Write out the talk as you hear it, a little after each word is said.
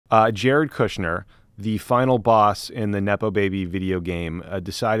Jared Kushner, the final boss in the Nepo Baby video game,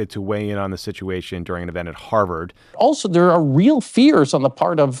 decided to weigh in on the situation during an event at Harvard. Also, there are real fears on the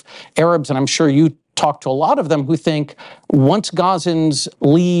part of Arabs, and I'm sure you talk to a lot of them, who think once Gazans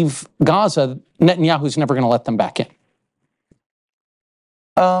leave Gaza, Netanyahu's never going to let them back in.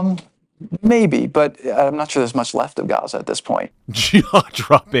 Maybe, but I'm not sure there's much left of Gaza at this point.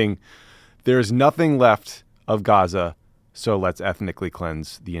 Jaw-dropping. There's nothing left of Gaza, so let's ethnically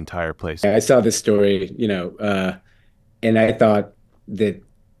cleanse the entire place. I saw this story, and I thought that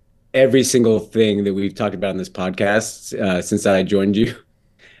every single thing that we've talked about in this podcast since I joined you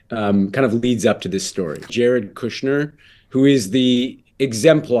kind of leads up to this story. Jared Kushner, who is the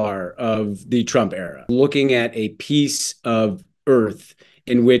exemplar of the Trump era, looking at a piece of earth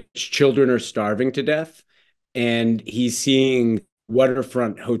in which children are starving to death, and he's seeing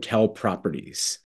waterfront hotel properties